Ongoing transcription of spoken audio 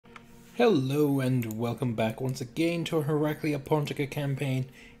Hello and welcome back once again to a Heraclea Persica campaign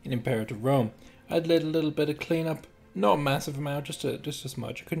in Imperator Rome. I did a little bit of cleanup, not a massive amount, just a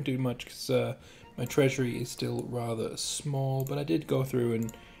smudge. I couldn't do much because my treasury is still rather small, but I did go through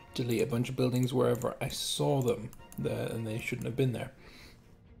and delete a bunch of buildings wherever I saw them, and they shouldn't have been there.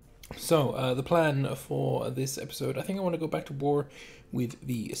 So, the plan for this episode, I think I want to go back to war with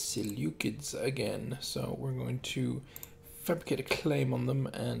the Seleucids again. So we're going to fabricate a claim on them,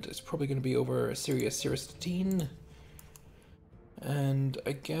 and it's probably going to be over Syria, Cyristine. And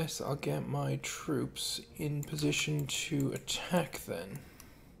I guess I'll get my troops in position to attack then.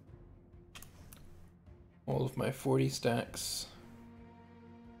 All of my 40 stacks.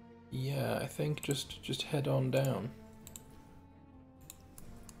 Yeah, I think just head on down.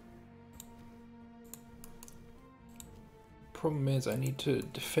 Problem is I need to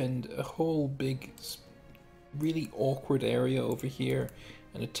defend a whole big, really awkward area over here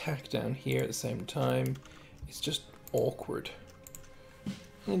and attack down here at the same time. It's just awkward. I'm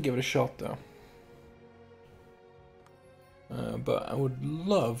gonna give it a shot though. But I would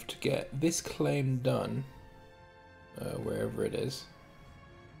love to get this claim done wherever it is.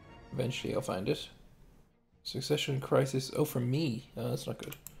 Eventually I'll find it. Succession crisis. Oh, for me. That's not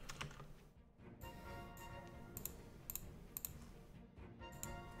good.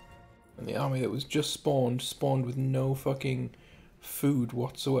 And the army that was just spawned with no fucking food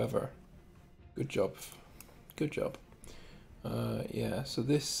whatsoever. Good job. Good job. Yeah, so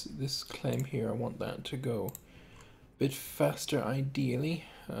this claim here, I want that to go a bit faster ideally.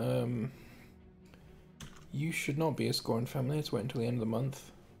 You should not be a scorned family. Let's wait until the end of the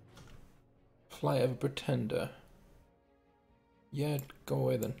month. Flight of a pretender. Yeah, go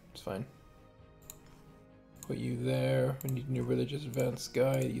away then. It's fine. Put you there. We need new religious advanced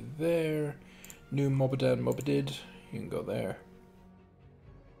guy. You there. New Mobadan Mobadid. You can go there.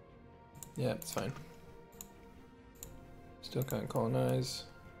 Yeah, it's fine. Still can't colonize.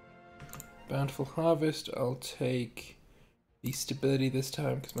 Bountiful harvest. I'll take the stability this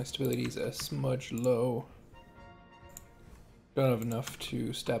time because my stability is a smudge low. Don't have enough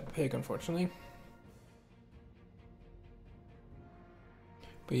to stab a pig, unfortunately.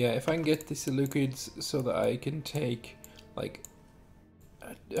 But yeah, if I can get the Seleucids so that I can take like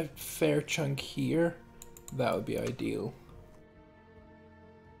a fair chunk here, that would be ideal.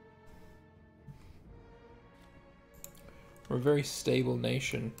 We're a very stable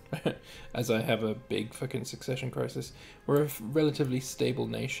nation, as I have a big fucking succession crisis. We're a relatively stable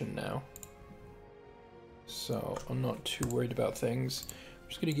nation now. So I'm not too worried about things. I'm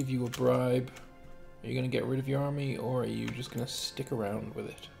just gonna give you a bribe. Are you going to get rid of your army, or are you just going to stick around with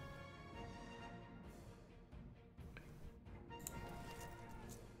it?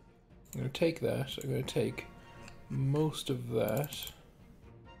 I'm going to take that. I'm going to take most of that.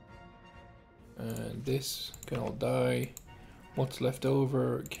 And this can all die. What's left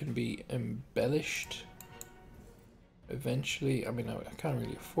over can be embellished eventually. I mean, I can't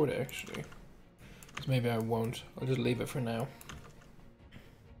really afford it, actually. So maybe I won't. I'll just leave it for now.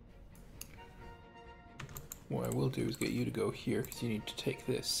 What I will do is get you to go here because you need to take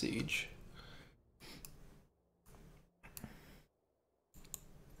this siege.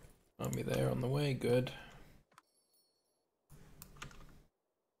 Army there on the way, good.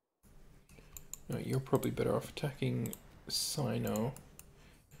 No, you're probably better off attacking Sino.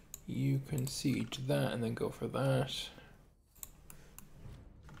 You can siege that and then go for that.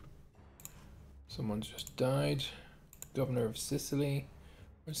 Someone's just died. Governor of Sicily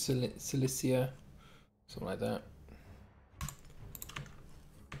or Cilicia. Something like that.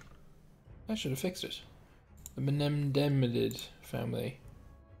 I should have fixed it. The Mendemidid family.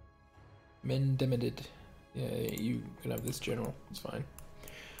 Mendemidid. Yeah, you can have this general. It's fine.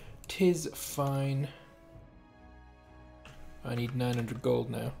 'Tis fine. I need 900 gold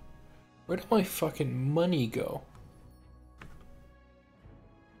now. Where did my fucking money go?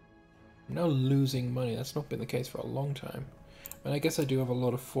 I'm now losing money. That's not been the case for a long time. And I guess I do have a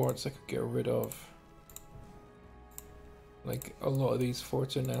lot of forts I could get rid of. Like, a lot of these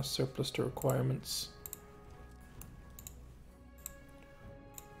forts are now surplus to requirements.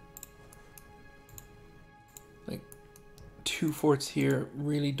 Like, 2 forts here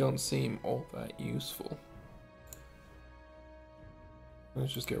really don't seem all that useful.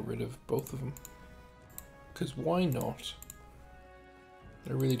 Let's just get rid of both of them. Because why not?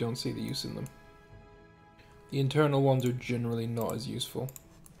 I really don't see the use in them. The internal ones are generally not as useful.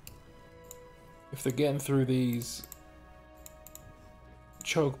 If they're getting through these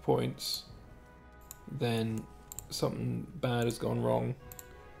choke points, then something bad has gone wrong,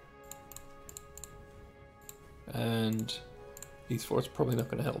 and these forts are probably not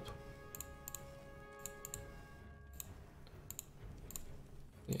going to help.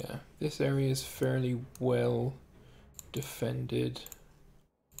 This area is fairly well defended,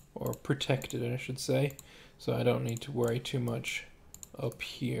 or protected I should say, so I don't need to worry too much up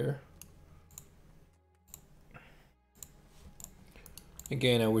here.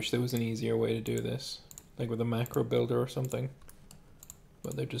 Again, I wish there was an easier way to do this, like with a macro builder or something,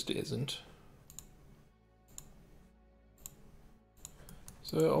 but there just isn't.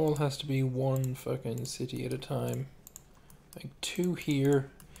 So it all has to be one fucking city at a time. Like 2 here.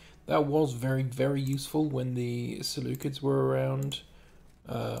 That was very, very useful when the Seleucids were around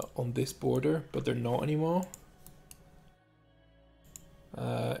on this border, but they're not anymore.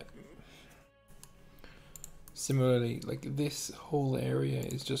 Similarly, like this whole area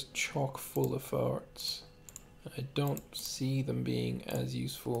is just chock full of forts. I don't see them being as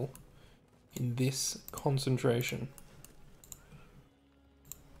useful in this concentration.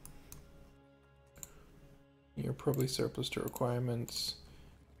 You're probably surplus to requirements.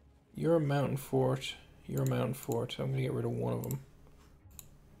 You're a mountain fort. You're a mountain fort. I'm gonna get rid of one of them.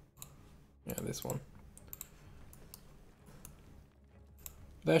 Yeah, this one.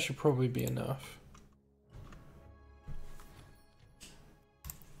 That should probably be enough.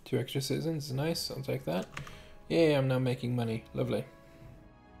 2 extra citizens, nice, I'll take that. Yeah, I'm now making money, lovely.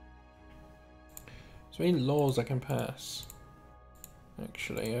 Is there any laws I can pass?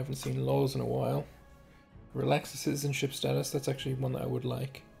 Actually, I haven't seen laws in a while. Relax the citizenship status, that's actually one that I would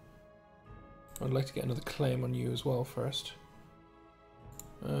like. I'd like to get another claim on you as well first.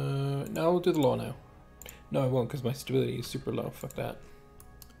 No, I'll do the law now. No, I won't because my stability is super low, fuck that.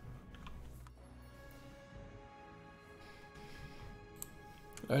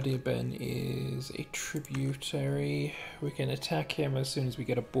 Idea Ben is a tributary. We can attack him as soon as we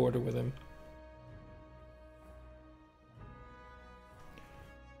get a border with him.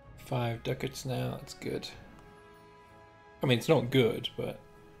 5 ducats now, that's good. I mean, it's not good, but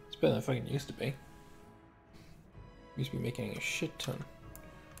it's better than it fucking used to be. Used to be making a shit ton.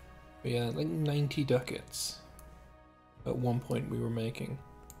 But yeah, like 90 ducats. At one point we were making.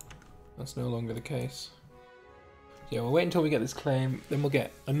 That's no longer the case. Yeah, we'll wait until we get this claim, then we'll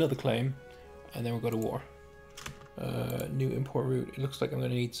get another claim, and then we'll go to war. New import route. It looks like I'm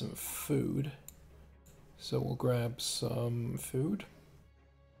going to need some food. So we'll grab some food.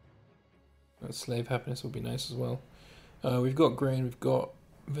 Slave happiness will be nice as well. We've got grain, we've got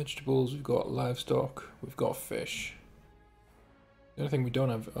vegetables, we've got livestock, we've got fish. The only thing we don't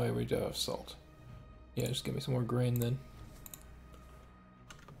have, oh, we do have salt. Yeah, just give me some more grain then.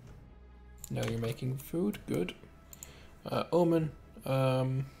 Now you're making food, good. Omen,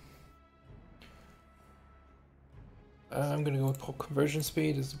 I'm gonna go with pop conversion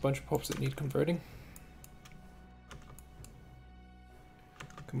speed. There's a bunch of pops that need converting.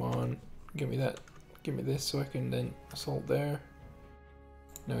 Come on, give me that. Give me this so I can then assault there.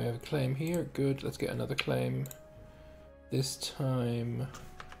 Now we have a claim here, good. Let's get another claim. This time,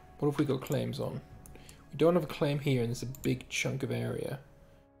 what have we got claims on? We don't have a claim here, and there's a big chunk of area.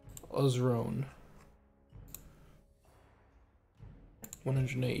 Osrone.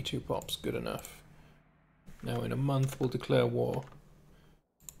 182 pops, good enough. Now in a month we'll declare war.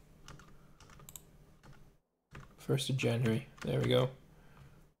 1st of January, there we go.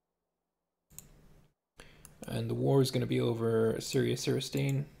 And the war is going to be over Syria,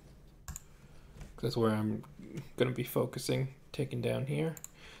 Cyristine. That's where I'm going to be focusing, taking down here.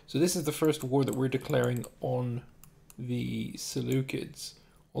 So this is the first war that we're declaring on the Seleucids.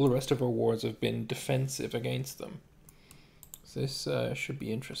 All the rest of our wars have been defensive against them. This should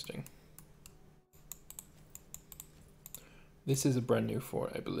be interesting. This is a brand new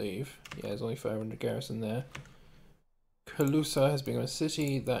fort, I believe. Yeah, there's only 500 garrison there. Kalusa has become a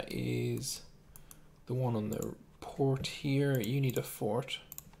city. That is the one on the port here. You need a fort.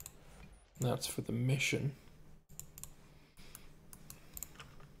 That's for the mission.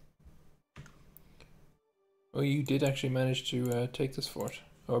 Oh, you did actually manage to take this fort,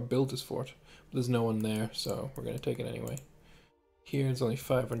 or build this fort. But there's no one there, so we're going to take it anyway. Here it's only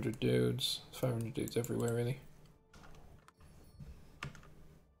 500 dudes. 500 dudes everywhere, really.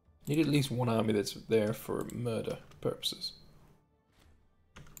 Need at least one army that's there for murder purposes.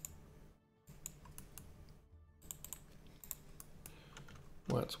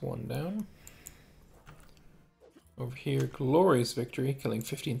 Well, that's one down. Over here, glorious victory, killing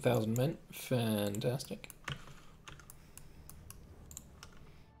 15,000 men. Fantastic.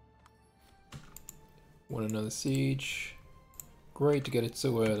 Won another siege. Great to get it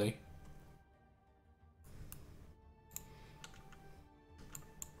so early.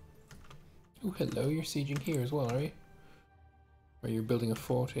 Oh, hello, you're sieging here as well, are you? Or you're building a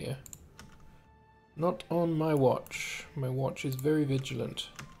fort here? Not on my watch. My watch is very vigilant.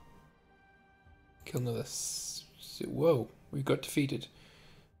 Kill another. Whoa, we got defeated.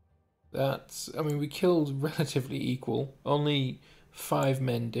 That's. I mean, we killed relatively equal. Only 5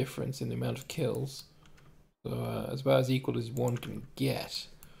 men difference in the amount of kills. So it's about as equal as one can get.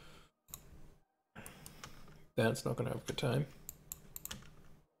 That's not going to have a good time.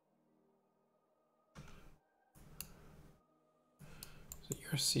 So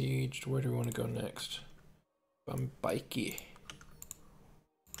you're sieged. Where do we want to go next? Bambaiki.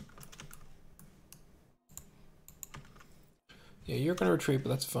 Yeah, you're going to retreat, but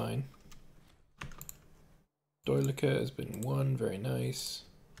that's fine. Doilica has been won. Very nice.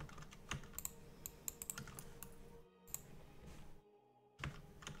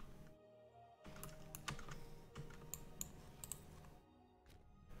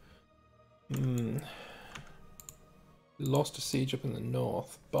 Lost a siege up in the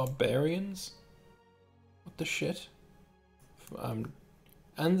north. Barbarians? What the shit? And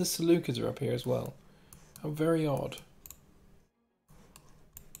the Seleucids are up here as well. How very odd.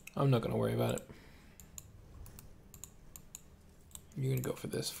 I'm not going to worry about it. You're going to go for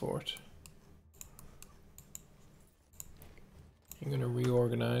this fort. I'm going to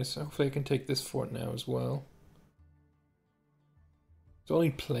reorganize. Hopefully I can take this fort now as well. It's only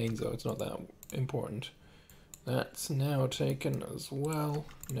plains though, it's not that important. That's now taken as well.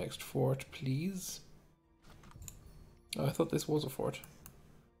 Next fort, please. Oh, I thought this was a fort.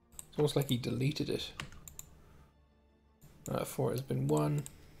 It's almost like he deleted it. That fort has been won.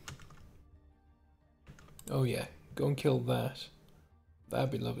 Oh yeah, go and kill that. That'd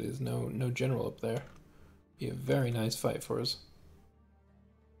be lovely. There's no general up there. Be a very nice fight for us.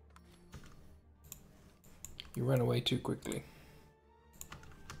 You ran away too quickly.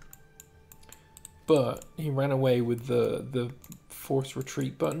 But he ran away with the forced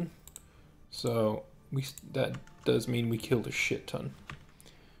retreat button, so that does mean we killed a shit ton.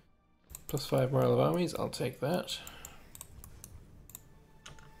 +5 morale of armies, I'll take that.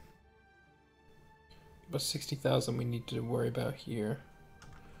 About 60,000 we need to worry about here.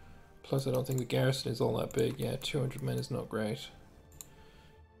 Plus I don't think the garrison is all that big. Yeah, 200 men is not great.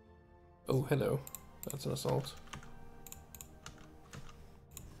 Oh, hello. That's an assault.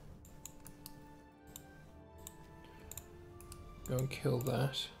 Go and kill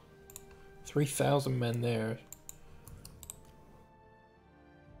that. 3,000 men there.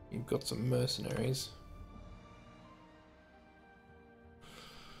 You've got some mercenaries.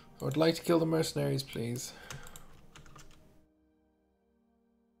 I would like to kill the mercenaries, please.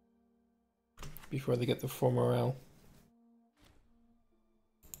 Before they get the 4 morale.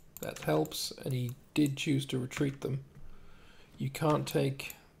 That helps, and he did choose to retreat them. You can't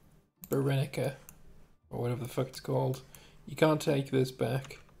take Persica, or whatever the fuck it's called. You can't take this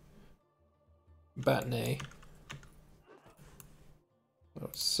back. Batnay. It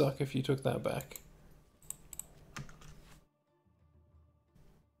would suck if you took that back.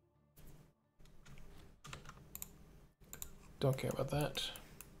 Don't care about that.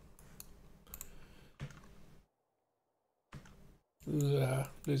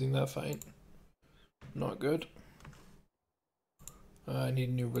 Losing that fight. Not good. I need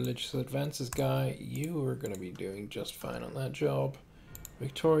a new religious advances guy. You are going to be doing just fine on that job.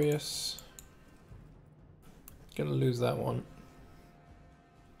 Victorious. Gonna lose that one.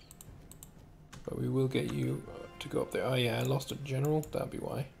 But we will get you to go up there. Oh yeah, I lost a general. That'd be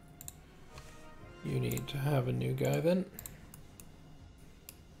why. You need to have a new guy then.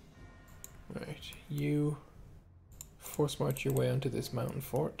 Right, you force march your way onto this mountain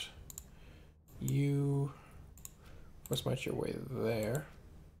fort. You force march your way there.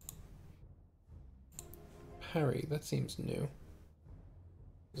 Harry, that seems new.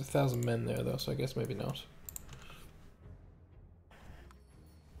 There's 1,000 men there though, so I guess maybe not.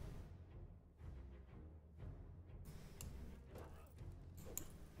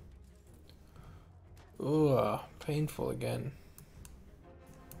 Ugh, painful again.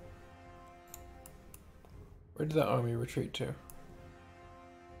 Where did that army retreat to?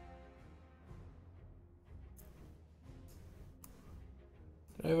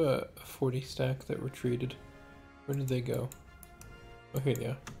 I have a 40 stack that retreated. Where did they go? Oh, here they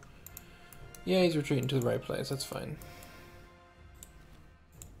are. Yeah, he's retreating to the right place, that's fine.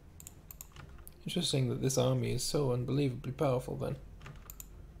 Interesting that this army is so unbelievably powerful then.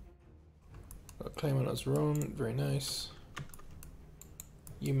 Got claim on its own, very nice.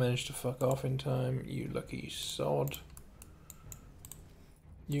 You managed to fuck off in time, you lucky sod.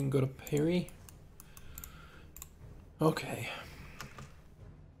 You can go to Perry. Okay.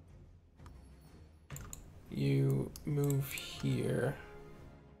 You move here.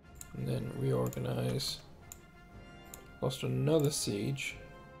 And then reorganize. Lost another siege.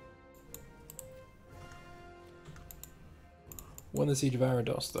 Won the Siege of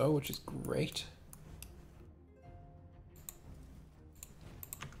Arados though, which is great.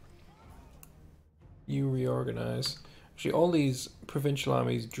 You reorganize. Actually, all these provincial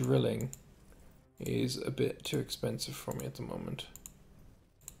armies drilling is a bit too expensive for me at the moment.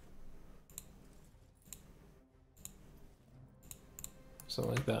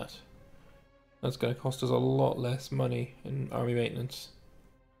 Something like that. That's going to cost us a lot less money in army maintenance.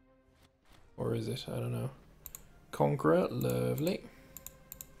 Or is it? I don't know. Conqueror, lovely.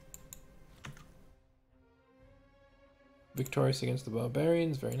 Victorious against the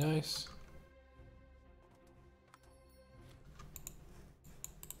barbarians, very nice.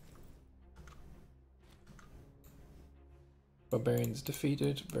 Barbarians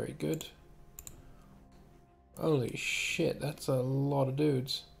defeated, very good. Holy shit, that's a lot of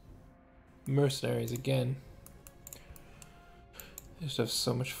dudes. Mercenaries again. They just have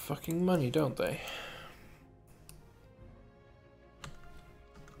so much fucking money, don't they?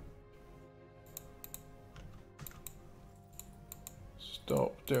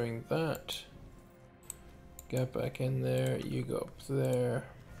 Stop doing that. Get back in there, you go up there.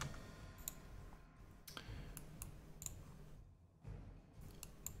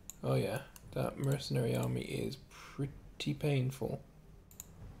 Oh yeah, that mercenary army is pretty painful.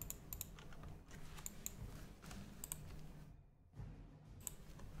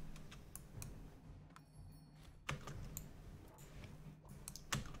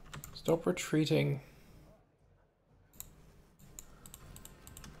 Stop retreating.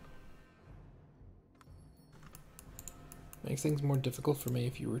 Makes things more difficult for me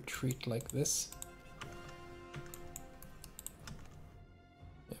if you retreat like this.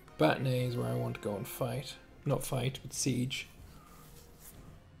 Batnay is where I want to go and fight. Not fight, but siege.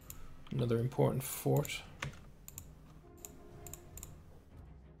 Another important fort.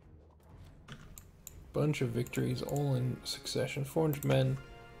 Bunch of victories, all in succession. 400 men,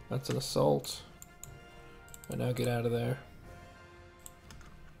 that's an assault. And now get out of there.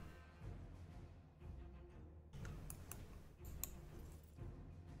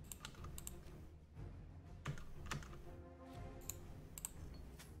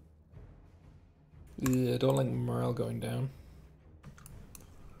 I don't like morale going down.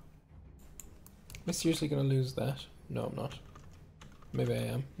 Am I seriously going to lose that? No, I'm not. Maybe I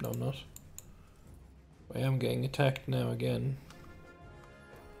am. No, I'm not. I am getting attacked now again.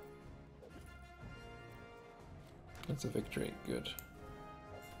 That's a victory. Good.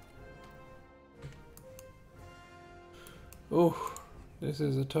 Oh, this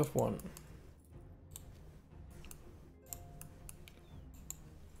is a tough one.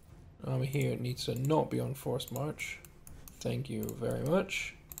 Army here needs to not be on forced march. Thank you very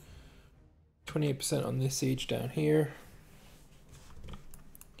much. 28% on this siege down here.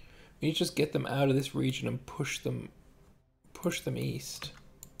 We need to just get them out of this region and push them east.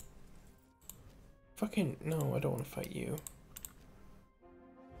 Fucking no, I don't want to fight you.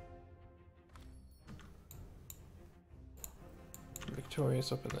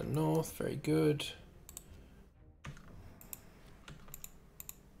 Victorious up in the north, very good.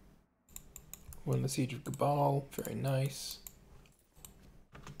 Won the Siege of Gabal, very nice.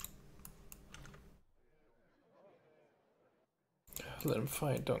 Let him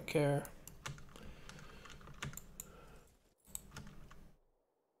fight, don't care.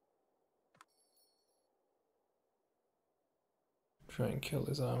 Try and kill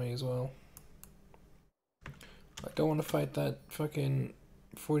his army as well. I don't want to fight that fucking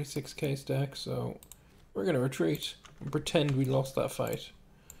 46k stack, so we're gonna retreat and pretend we lost that fight.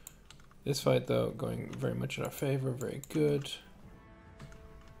 This fight, though, going very much in our favor, very good.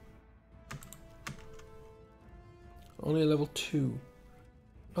 Only a level 2.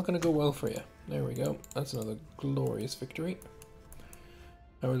 Not going to go well for you. There we go. That's another glorious victory.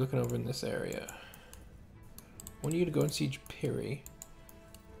 Now we're looking over in this area. I want you to go and siege Piri.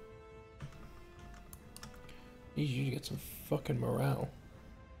 Need you to get some fucking morale.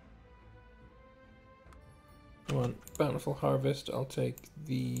 Come on, bountiful harvest. I'll take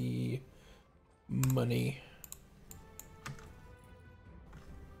the money.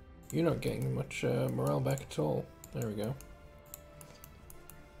 You're not getting much morale back at all. There we go.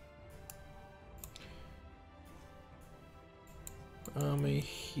 Army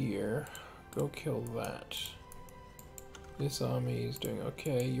here. Go kill that. This army is doing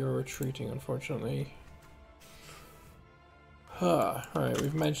okay. You're retreating, unfortunately. Alright,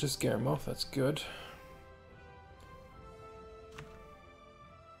 we've managed to scare him off. That's good.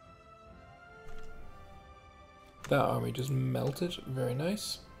 That army just melted. Very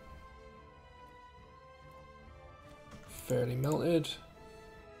nice. Fairly melted.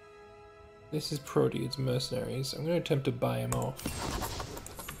 This is Proteid's mercenaries. I'm going to attempt to buy him off.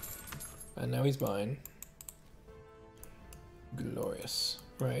 And now he's mine. Glorious.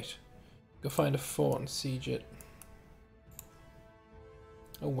 Right. Go find a fort and siege it.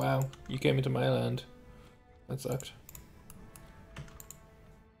 Oh wow, you came into my land. That sucked.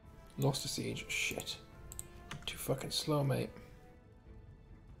 Lost a siege. Shit. Too fucking slow, mate.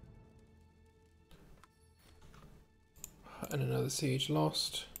 And another siege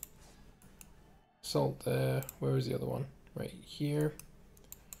lost. Assault there. Where is the other one? Right here.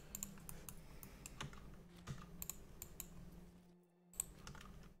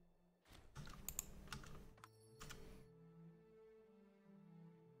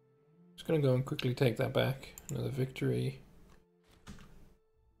 Just gonna go and quickly take that back. Another victory.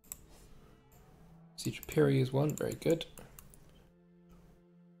 Siege of Piri is one. Very good.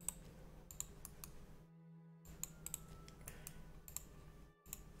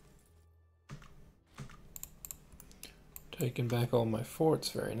 Taking back all my forts,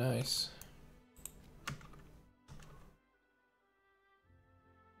 very nice.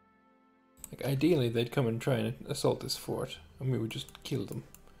 Like ideally they'd come and try and assault this fort and we would just kill them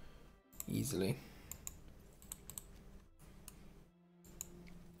easily.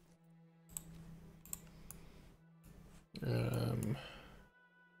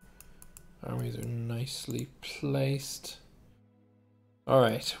 Armies are nicely placed.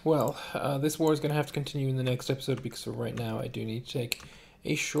 Alright, well, this war is going to have to continue in the next episode because for right now I do need to take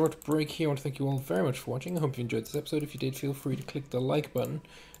a short break here. I want to thank you all very much for watching. I hope you enjoyed this episode. If you did, feel free to click the like button.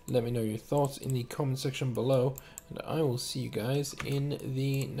 Let me know your thoughts in the comment section below. And I will see you guys in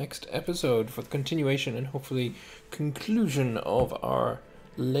the next episode for the continuation and hopefully conclusion of our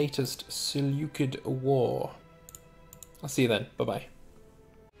latest Seleucid war. I'll see you then. Bye-bye.